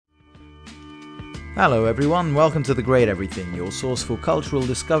Hello everyone, welcome to The Great Everything, your source for cultural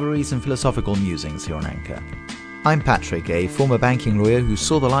discoveries and philosophical musings here on Anchor. I'm Patrick, a former banking lawyer who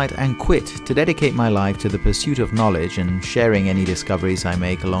saw the light and quit to dedicate my life to the pursuit of knowledge and sharing any discoveries I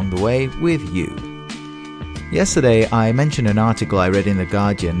make along the way with you. Yesterday, I mentioned an article I read in The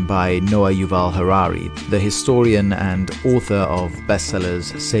Guardian by Yuval Harari, the historian and author of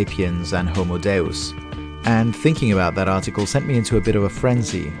bestsellers Sapiens and Homo Deus. And thinking about that article sent me into a bit of a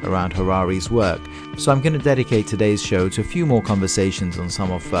frenzy around Harari's work, so I'm going to dedicate today's show to a few more conversations on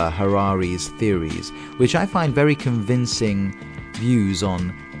some of Harari's theories, which I find very convincing views on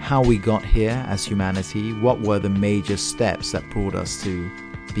how we got here as humanity, what were the major steps that brought us to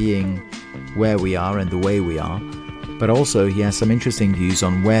being where we are and the way we are, but also he has some interesting views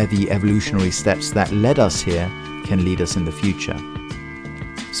on where the evolutionary steps that led us here can lead us in the future.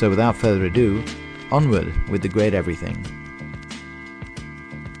 So without further ado, onward with The Great Everything.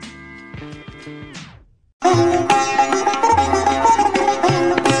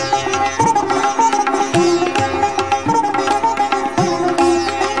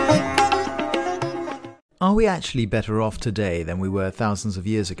 Are we actually better off today than we were thousands of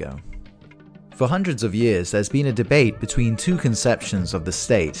years ago? For hundreds of years, there's been a debate between two conceptions of the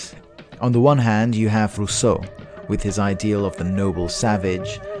state. On the one hand, you have Rousseau, with his ideal of the noble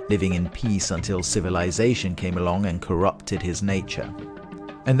savage, living in peace until civilization came along and corrupted his nature.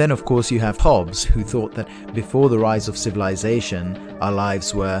 And then of course you have Hobbes, who thought that before the rise of civilization, our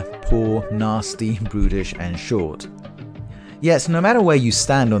lives were poor, nasty, brutish and short. Yet, no matter where you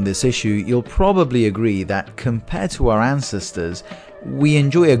stand on this issue, you'll probably agree that compared to our ancestors, we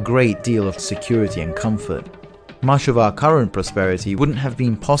enjoy a great deal of security and comfort. Much of our current prosperity wouldn't have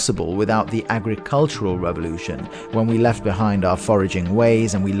been possible without the agricultural revolution, when we left behind our foraging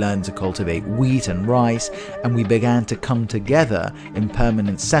ways and we learned to cultivate wheat and rice, and we began to come together in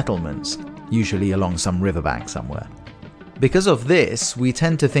permanent settlements, usually along some riverbank somewhere. Because of this, we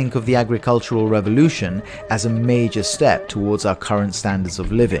tend to think of the agricultural revolution as a major step towards our current standards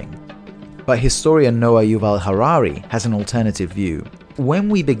of living. But historian Yuval Harari has an alternative view. When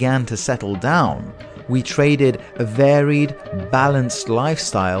we began to settle down, we traded a varied, balanced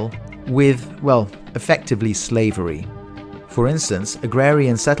lifestyle with, effectively slavery. For instance,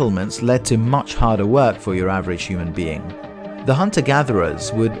 agrarian settlements led to much harder work for your average human being. The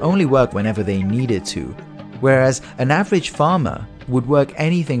hunter-gatherers would only work whenever they needed to, whereas an average farmer would work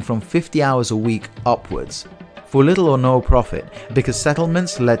anything from 50 hours a week upwards, for little or no profit, because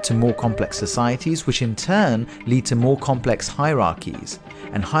settlements led to more complex societies, which in turn lead to more complex hierarchies,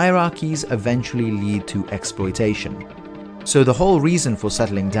 and hierarchies eventually lead to exploitation. So the whole reason for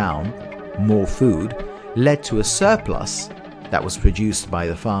settling down, more food, led to a surplus that was produced by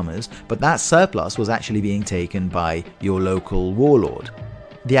the farmers, but that surplus was actually being taken by your local warlord.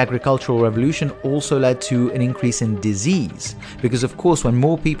 The agricultural revolution also led to an increase in disease, because of course when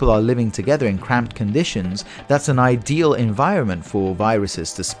more people are living together in cramped conditions, that's an ideal environment for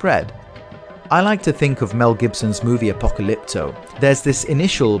viruses to spread. I like to think of Mel Gibson's movie Apocalypto. There's this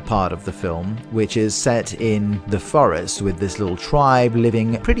initial part of the film which is set in the forest with this little tribe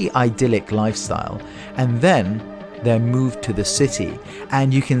living a pretty idyllic lifestyle, and then they're moved to the city,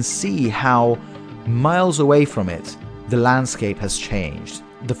 and you can see how miles away from it the landscape has changed.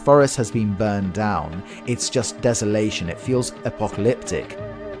 The forest has been burned down. It's just desolation. It feels apocalyptic.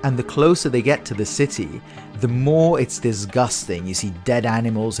 And the closer they get to the city, the more it's disgusting. You see dead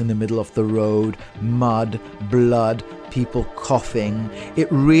animals in the middle of the road, mud, blood, people coughing. It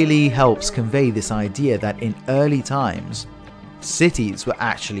really helps convey this idea that in early times, cities were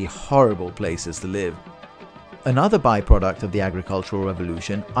actually horrible places to live. Another byproduct of the agricultural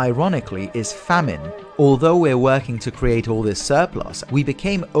revolution, ironically, is famine. Although we're working to create all this surplus, we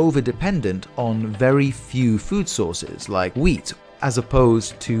became over-dependent on very few food sources like wheat, as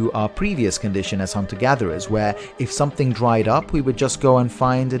opposed to our previous condition as hunter-gatherers, where if something dried up, we would just go and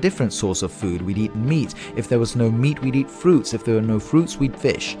find a different source of food. We'd eat meat. If there was no meat, we'd eat fruits. If there were no fruits, we'd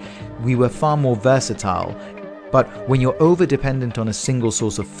fish. We were far more versatile. But when you're over-dependent on a single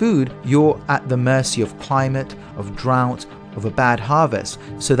source of food, you're at the mercy of climate, of drought, of a bad harvest,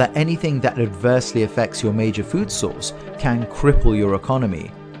 so that anything that adversely affects your major food source can cripple your economy.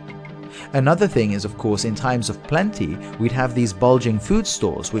 Another thing is, of course, in times of plenty, we'd have these bulging food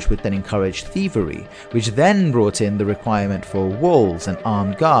stores, which would then encourage thievery, which then brought in the requirement for walls and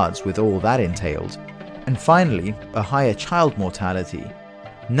armed guards, with all that entailed. And finally, a higher child mortality.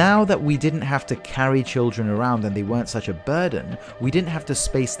 Now that we didn't have to carry children around and they weren't such a burden, we didn't have to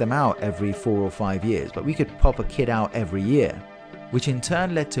space them out every 4 or 5 years, but we could pop a kid out every year, which in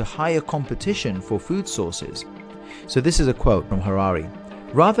turn led to higher competition for food sources. So this is a quote from Harari.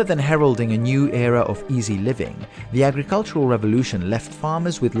 Rather than heralding a new era of easy living, the agricultural revolution left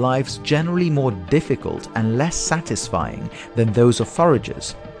farmers with lives generally more difficult and less satisfying than those of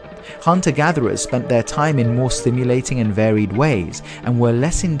foragers. Hunter-gatherers spent their time in more stimulating and varied ways and were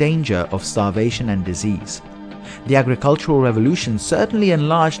less in danger of starvation and disease. The agricultural revolution certainly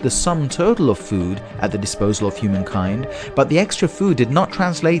enlarged the sum total of food at the disposal of humankind, but the extra food did not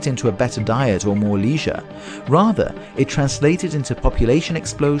translate into a better diet or more leisure. Rather, it translated into population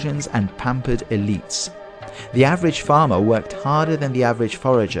explosions and pampered elites. The average farmer worked harder than the average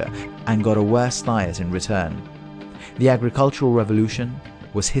forager and got a worse diet in return. The agricultural revolution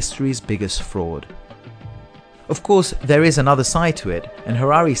was history's biggest fraud. Of course, there is another side to it, and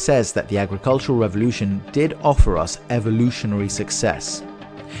Harari says that the agricultural revolution did offer us evolutionary success.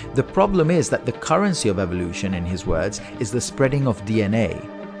 The problem is that the currency of evolution, in his words, is the spreading of DNA,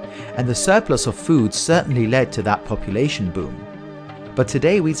 and the surplus of food certainly led to that population boom. But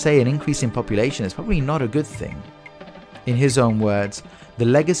today we'd say an increase in population is probably not a good thing. In his own words, the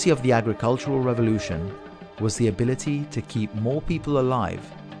legacy of the agricultural revolution was the ability to keep more people alive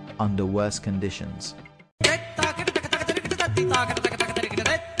under worse conditions.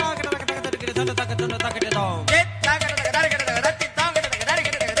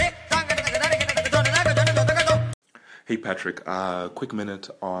 Hey Patrick, quick minute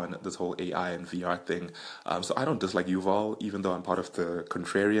on this whole AI and VR thing. So I don't dislike Yuval, even though I'm part of the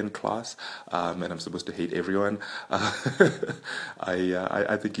contrarian class, and I'm supposed to hate everyone. I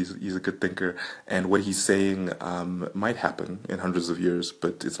think he's a good thinker, and what he's saying might happen in hundreds of years,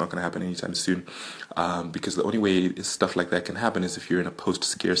 but it's not going to happen anytime soon, because the only way stuff like that can happen is if you're in a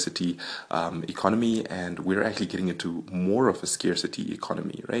post-scarcity economy, and we're actually getting into more of a scarcity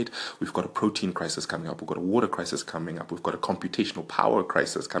economy, right? We've got a protein crisis coming up, we've got a water crisis coming up, we've got a computational power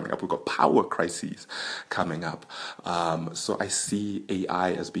crisis coming up, we've got power crises coming up. So I see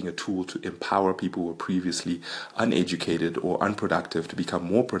AI as being a tool to empower people who were previously uneducated or unproductive to become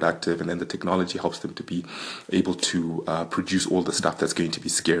more productive, and then the technology helps them to be able to produce all the stuff that's going to be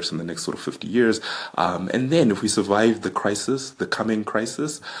scarce in the next sort of 50 years. And then if we survive the crisis, the coming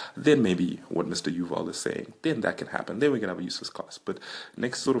crisis, then maybe what Mr. Yuval is saying, then that can happen. Then we can have a useless class. But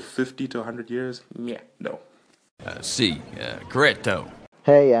next sort of 50 to 100 years, yeah, no. Corretto.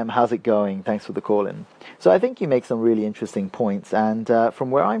 Hey, how's it going? Thanks for the call in. So I think you make some really interesting points, and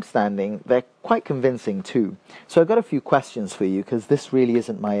from where I'm standing, they're quite convincing too. So I've got a few questions for you, because this really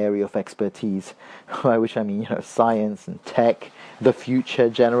isn't my area of expertise, by which I mean, science and tech, the future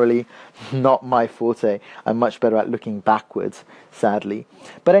generally, not my forte. I'm much better at looking backwards, sadly.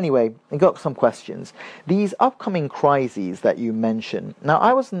 But anyway, I got some questions. These upcoming crises that you mentioned, now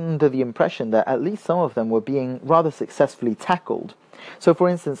I was under the impression that at least some of them were being rather successfully tackled. So, for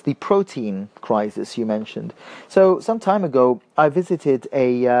instance, the protein crisis you mentioned. So, some time ago, I visited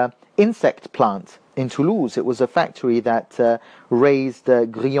a insect plant in Toulouse. It was a factory that raised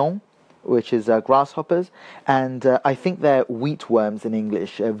grillons, which is grasshoppers, and I think they're wheat worms in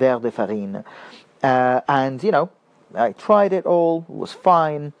English, vers de farine. And, I tried it all, it was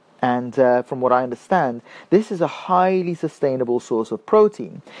fine. And from what I understand, this is a highly sustainable source of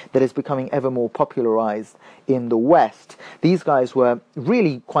protein that is becoming ever more popularized in the West. These guys were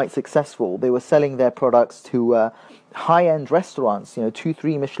really quite successful. They were selling their products to high-end restaurants,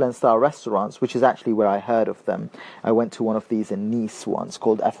 2-3 Michelin-star restaurants, which is actually where I heard of them. I went to one of these in Nice once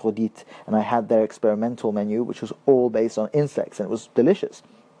called Aphrodite, and I had their experimental menu, which was all based on insects, and it was delicious.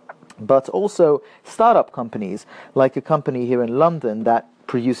 But also startup companies, like a company here in London that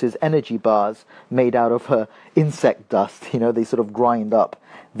produces energy bars made out of insect dust. They sort of grind up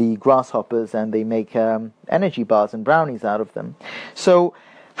the grasshoppers and they make energy bars and brownies out of them. So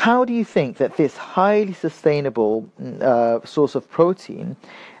how do you think that this highly sustainable source of protein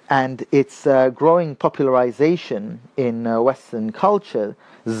and its growing popularization in Western culture,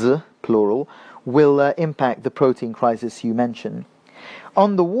 plural, will impact the protein crisis you mentioned?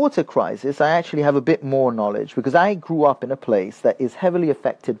 On the water crisis, I actually have a bit more knowledge because I grew up in a place that is heavily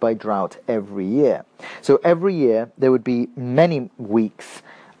affected by drought every year. So every year there would be many weeks,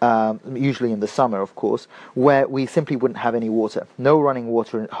 usually in the summer, of course, where we simply wouldn't have any water, no running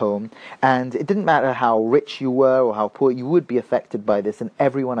water at home, and it didn't matter how rich you were or how poor, you would be affected by this, and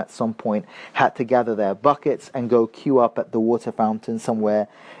everyone at some point had to gather their buckets and go queue up at the water fountain somewhere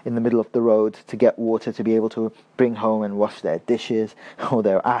in the middle of the road to get water to be able to bring home and wash their dishes or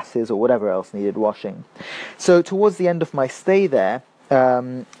their asses or whatever else needed washing. So towards the end of my stay there,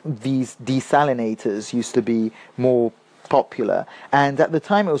 these desalinators used to be more popular, and at the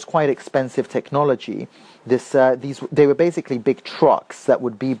time it was quite expensive technology. They were basically big trucks that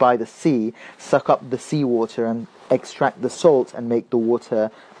would be by the sea, suck up the seawater and extract the salt and make the water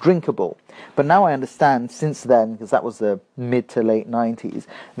drinkable. But now I understand, since then, because that was the mid to late 90s,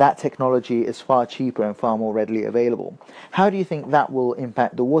 that technology is far cheaper and far more readily available. How do you think that will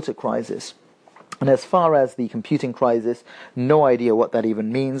impact the water crisis? And as far as the computing crisis, no idea what that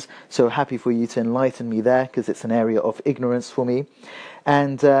even means, so happy for you to enlighten me there, because it's an area of ignorance for me.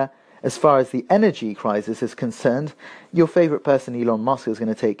 And as far as the energy crisis is concerned, your favorite person, Elon Musk, is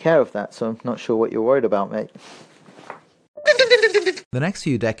going to take care of that, so I'm not sure what you're worried about, mate. The next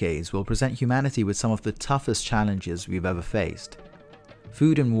few decades will present humanity with some of the toughest challenges we've ever faced.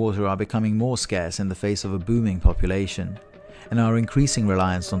 Food and water are becoming more scarce in the face of a booming population, and our increasing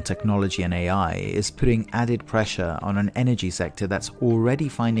reliance on technology and AI is putting added pressure on an energy sector that's already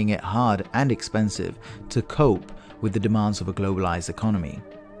finding it hard and expensive to cope with the demands of a globalized economy.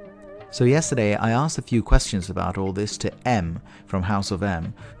 So yesterday I asked a few questions about all this to M from House of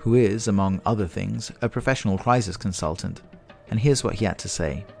M, who is, among other things, a professional crisis consultant. And here's what he had to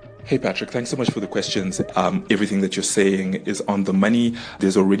say. Hey Patrick, thanks so much for the questions. Everything that you're saying is on the money.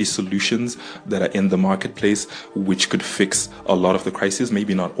 There's already solutions that are in the marketplace which could fix a lot of the crises,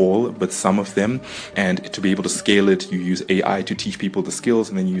 maybe not all, but some of them. And to be able to scale it, you use AI to teach people the skills,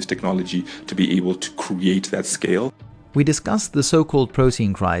 and then you use technology to be able to create that scale. We discussed the so-called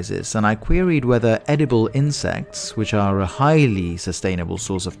protein crisis, and I queried whether edible insects, which are a highly sustainable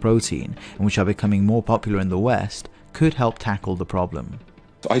source of protein and which are becoming more popular in the West, could help tackle the problem.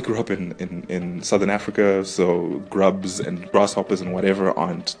 I grew up in Southern Africa, so grubs and grasshoppers and whatever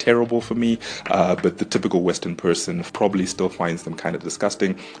aren't terrible for me, but the typical Western person probably still finds them kind of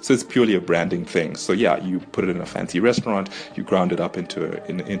disgusting. So it's purely a branding thing. So yeah, you put it in a fancy restaurant, you ground it up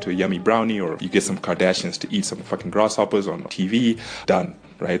into a yummy brownie, or you get some Kardashians to eat some fucking grasshoppers on TV, done.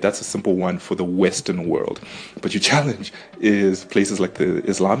 Right? That's a simple one for the Western world. But your challenge is places like the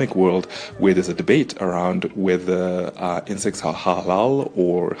Islamic world, where there's a debate around whether insects are halal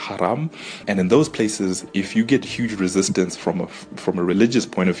or haram. And in those places, if you get huge resistance from a religious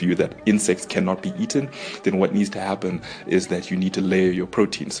point of view that insects cannot be eaten, then what needs to happen is that you need to layer your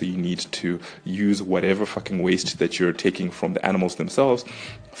protein. So you need to use whatever fucking waste that you're taking from the animals themselves,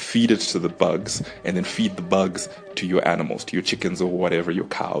 feed it to the bugs, and then feed the bugs to your animals, to your chickens or whatever, your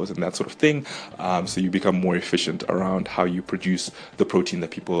cows and that sort of thing. So you become more efficient around how you produce the protein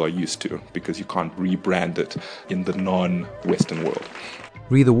that people are used to, because you can't rebrand it in the non-Western world.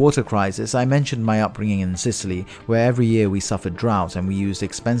 Re the water crisis, I mentioned my upbringing in Sicily, where every year we suffered drought and we used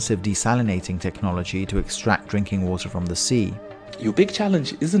expensive desalinating technology to extract drinking water from the sea. Your big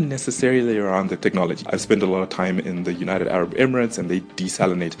challenge isn't necessarily around the technology. I've spent a lot of time in the United Arab Emirates, and they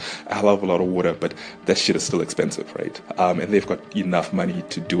desalinate a hell of a lot of water, but that shit is still expensive, right? And they've got enough money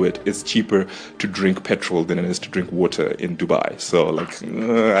to do it. It's cheaper to drink petrol than it is to drink water in Dubai. So,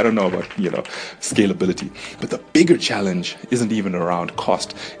 I don't know about, scalability. But the bigger challenge isn't even around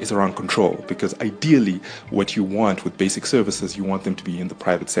cost, it's around control. Because ideally, what you want with basic services, you want them to be in the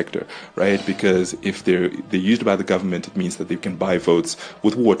private sector, right? Because if they're used by the government, it means that they can buy votes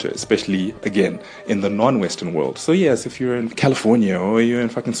with water, especially, again, in the non-Western world. So yes, if you're in California or you're in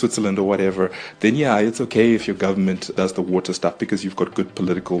fucking Switzerland or whatever, then yeah, it's okay if your government does the water stuff because you've got good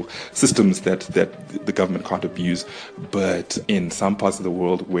political systems that the government can't abuse. But in some parts of the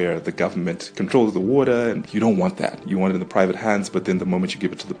world where the government controls the water, and you don't want that. You want it in the private hands, but then the moment you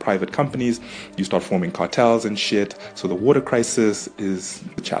give it to the private companies, you start forming cartels and shit. So the water crisis is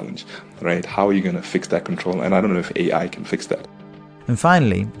the challenge, right? How are you going to fix that control? And I don't know if AI can fix that. And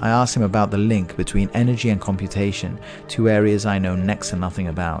finally, I asked him about the link between energy and computation, two areas I know next to nothing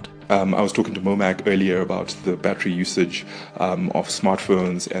about. I was talking to Momac earlier about the battery usage of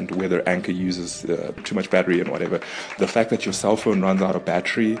smartphones and whether Anchor uses too much battery and whatever. The fact that your cell phone runs out of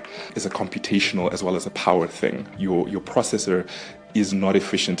battery is a computational as well as a power thing. Your processor is not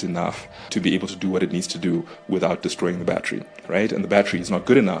efficient enough to be able to do what it needs to do without destroying the battery, right? And the battery is not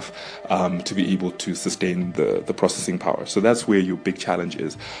good enough to be able to sustain the processing power. So that's where your big challenge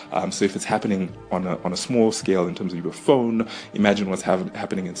is. So if it's happening on a small scale in terms of your phone, imagine what's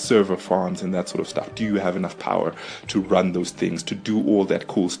happening in server farms and that sort of stuff. Do you have enough power to run those things, to do all that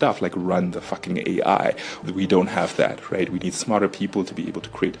cool stuff, like run the fucking AI? We don't have that, right? We need smarter people to be able to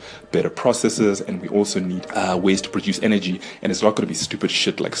create better processes, and we also need ways to produce energy. And it's not going going to be stupid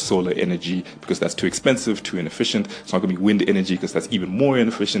shit like solar energy because that's too expensive, too inefficient. It's not going to be wind energy because that's even more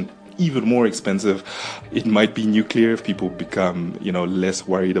inefficient, even more expensive. It might be nuclear if people become, less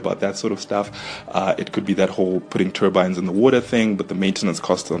worried about that sort of stuff. It could be that whole putting turbines in the water thing, but the maintenance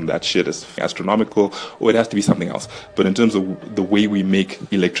cost on that shit is astronomical, or it has to be something else. But in terms of the way we make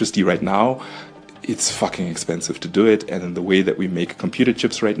electricity right now, it's fucking expensive to do it. And in the way that we make computer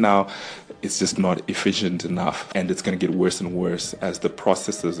chips right now, it's just not efficient enough. And it's going to get worse and worse as the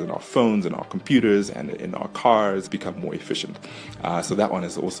processors in our phones and our computers and in our cars become more efficient. So that one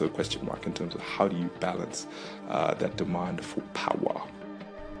is also a question mark in terms of how do you balance that demand for power.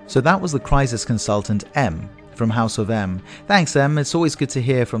 So that was the crisis consultant M from House of M. Thanks, Em. It's always good to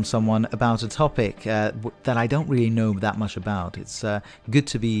hear from someone about a topic that I don't really know that much about. It's good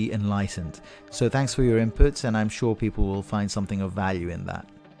to be enlightened. So thanks for your input, and I'm sure people will find something of value in that.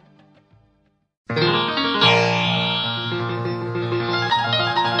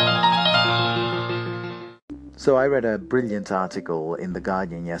 So I read a brilliant article in The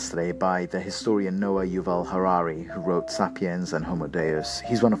Guardian yesterday by the historian Yuval Harari, who wrote Sapiens and Homo Deus.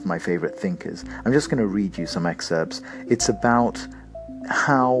 He's one of my favorite thinkers. I'm just going to read you some excerpts. It's about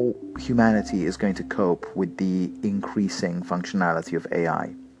how humanity is going to cope with the increasing functionality of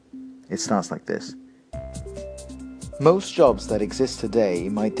AI. It starts like this. Most jobs that exist today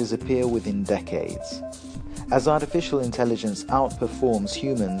might disappear within decades. As artificial intelligence outperforms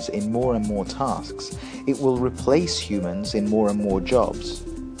humans in more and more tasks, it will replace humans in more and more jobs.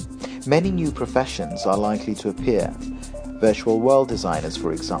 Many new professions are likely to appear, virtual world designers,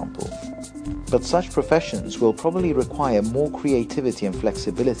 for example. But such professions will probably require more creativity and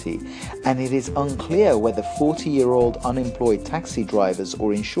flexibility, and it is unclear whether 40-year-old unemployed taxi drivers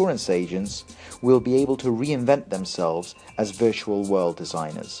or insurance agents will be able to reinvent themselves as virtual world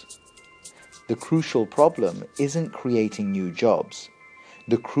designers. The crucial problem isn't creating new jobs.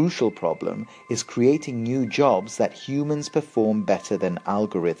 The crucial problem is creating new jobs that humans perform better than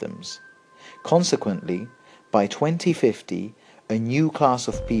algorithms. Consequently, by 2050, a new class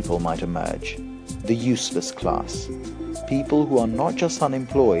of people might emerge, the useless class. People who are not just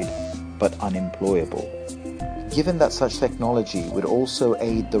unemployed, but unemployable. Given that such technology would also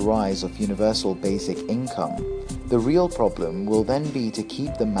aid the rise of universal basic income, the real problem will then be to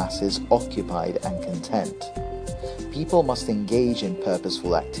keep the masses occupied and content. People must engage in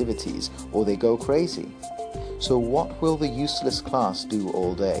purposeful activities or they go crazy. So what will the useless class do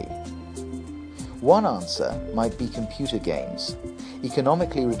all day? One answer might be computer games.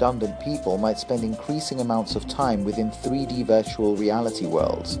 Economically redundant people might spend increasing amounts of time within 3D virtual reality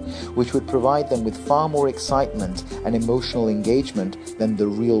worlds, which would provide them with far more excitement and emotional engagement than the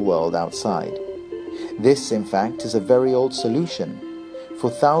real world outside. This, in fact, is a very old solution.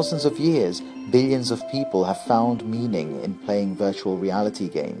 For thousands of years, billions of people have found meaning in playing virtual reality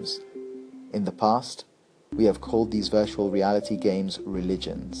games. In the past, we have called these virtual reality games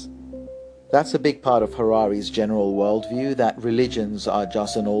religions. That's a big part of Harari's general worldview, that religions are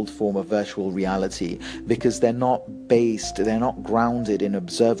just an old form of virtual reality because they're not grounded in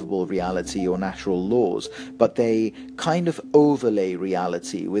observable reality or natural laws, but they kind of overlay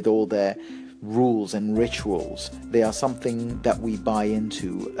reality with all their rules and rituals. They are something that we buy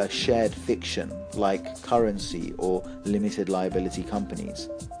into, a shared fiction like currency or limited liability companies.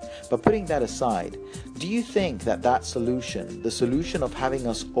 But putting that aside, do you think that solution, the solution of having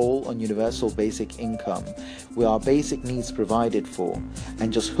us all on universal basic income, with our basic needs provided for,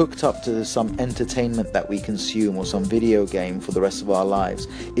 and just hooked up to some entertainment that we consume or some video game for the rest of our lives,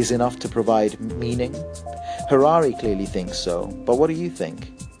 is enough to provide meaning? Harari clearly thinks so, but what do you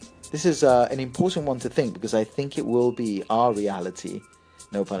think? This is an important one to think because I think it will be our reality,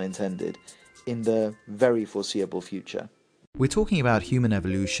 no pun intended, in the very foreseeable future. We're talking about human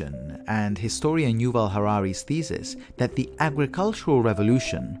evolution, and historian Yuval Harari's thesis that the agricultural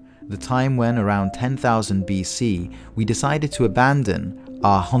revolution, the time when around 10,000 BC we decided to abandon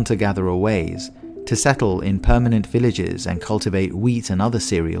our hunter-gatherer ways to settle in permanent villages and cultivate wheat and other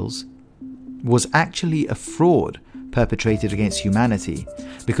cereals, was actually a fraud perpetrated against humanity,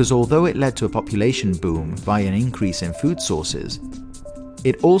 because although it led to a population boom via an increase in food sources,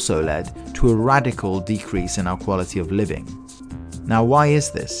 it also led to a radical decrease in our quality of living. Now, why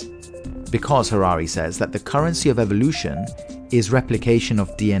is this? Because Harari says that the currency of evolution is replication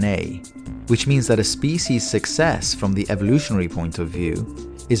of DNA, which means that a species' success from the evolutionary point of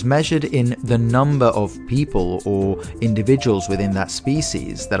view is measured in the number of people or individuals within that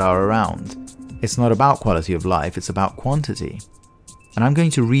species that are around. It's not about quality of life, it's about quantity. And I'm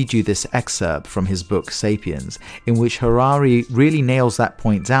going to read you this excerpt from his book Sapiens, in which Harari really nails that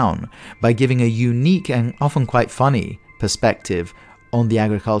point down by giving a unique and often quite funny perspective on the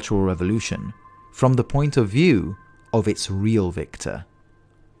agricultural revolution from the point of view of its real victor,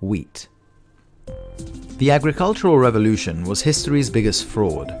 wheat. The agricultural revolution was history's biggest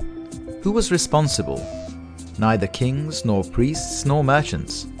fraud. Who was responsible? Neither kings, nor priests, nor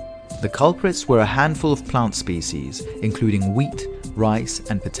merchants. The culprits were a handful of plant species, including wheat, rice,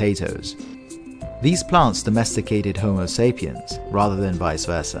 and potatoes. These plants domesticated Homo sapiens, rather than vice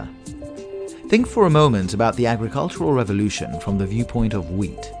versa. Think for a moment about the agricultural revolution from the viewpoint of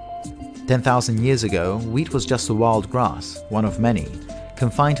wheat. 10,000 years ago, wheat was just a wild grass, one of many,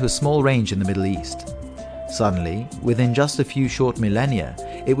 confined to a small range in the Middle East. Suddenly, within just a few short millennia,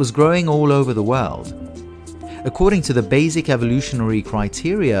 it was growing all over the world. According to the basic evolutionary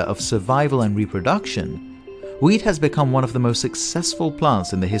criteria of survival and reproduction, wheat has become one of the most successful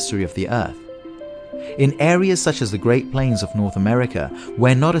plants in the history of the earth. In areas such as the Great Plains of North America,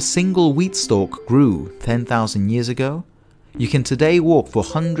 where not a single wheat stalk grew 10,000 years ago, you can today walk for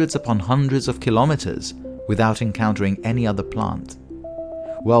hundreds upon hundreds of kilometers without encountering any other plant.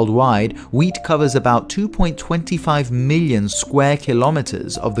 Worldwide, wheat covers about 2.25 million square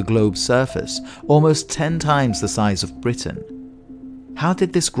kilometers of the globe's surface, almost 10 times the size of Britain. How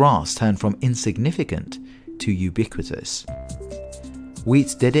did this grass turn from insignificant to ubiquitous?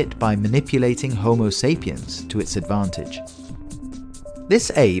 Wheat did it by manipulating Homo sapiens to its advantage.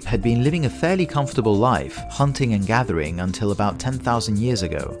 This ape had been living a fairly comfortable life, hunting and gathering until about 10,000 years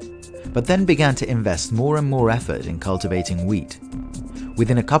ago, but then began to invest more and more effort in cultivating wheat.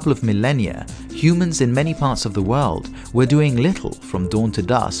 Within a couple of millennia, humans in many parts of the world were doing little from dawn to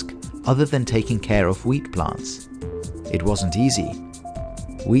dusk other than taking care of wheat plants. It wasn't easy.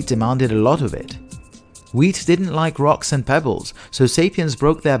 Wheat demanded a lot of it. Wheat didn't like rocks and pebbles, so sapiens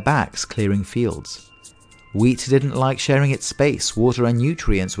broke their backs clearing fields. Wheat didn't like sharing its space, water and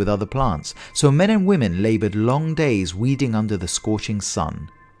nutrients with other plants, so men and women labored long days weeding under the scorching sun.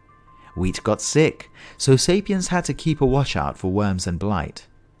 Wheat got sick, so sapiens had to keep a watch out for worms and blight.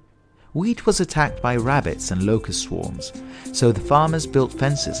 Wheat was attacked by rabbits and locust swarms, so the farmers built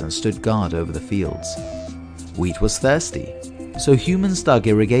fences and stood guard over the fields. Wheat was thirsty, so humans dug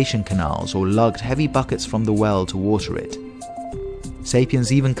irrigation canals or lugged heavy buckets from the well to water it.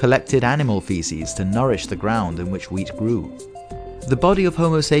 Sapiens even collected animal feces to nourish the ground in which wheat grew. The body of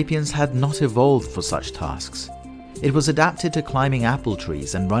Homo sapiens had not evolved for such tasks. It was adapted to climbing apple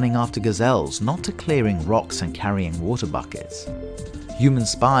trees and running after gazelles, not to clearing rocks and carrying water buckets. Human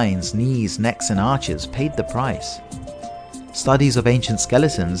spines, knees, necks and arches paid the price. Studies of ancient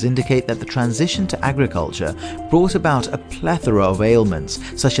skeletons indicate that the transition to agriculture brought about a plethora of ailments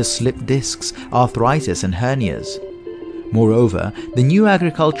such as slipped discs, arthritis and hernias. Moreover, the new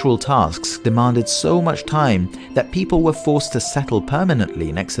agricultural tasks demanded so much time that people were forced to settle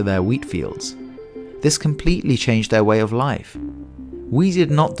permanently next to their wheat fields. This completely changed their way of life. We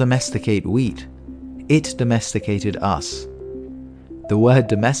did not domesticate wheat. It domesticated us. The word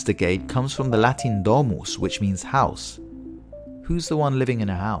domesticate comes from the Latin domus, which means house. Who's the one living in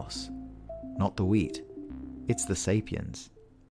a house? Not the wheat. It's the sapiens.